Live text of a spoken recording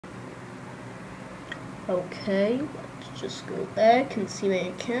Okay, let's just go back and see my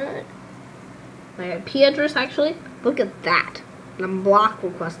account. My IP address, actually. Look at that. And a block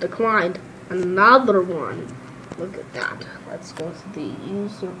request declined. Another one. Look at that. Let's go to the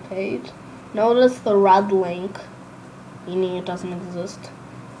user page. Notice the red link, meaning it doesn't exist.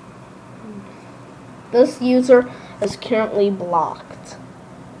 This user is currently blocked.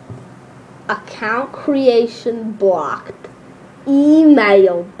 Account creation blocked.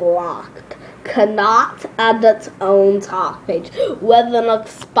 Email blocked. Cannot edit own talk page with an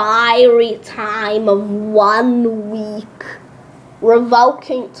expiry time of 1 week.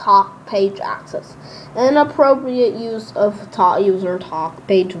 Revoking talk page access. Inappropriate use of user talk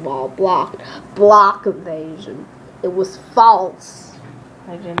page while blocked. Block evasion. It was false.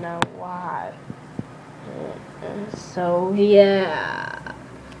 I don't know why. So yeah,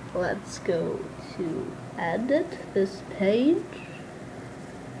 let's go to edit this page.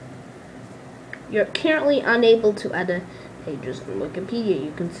 You're currently unable to edit pages from Wikipedia.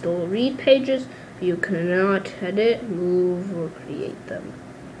 You can still read pages, but you cannot edit, move, or create them.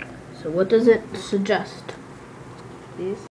 So what does it suggest? Please.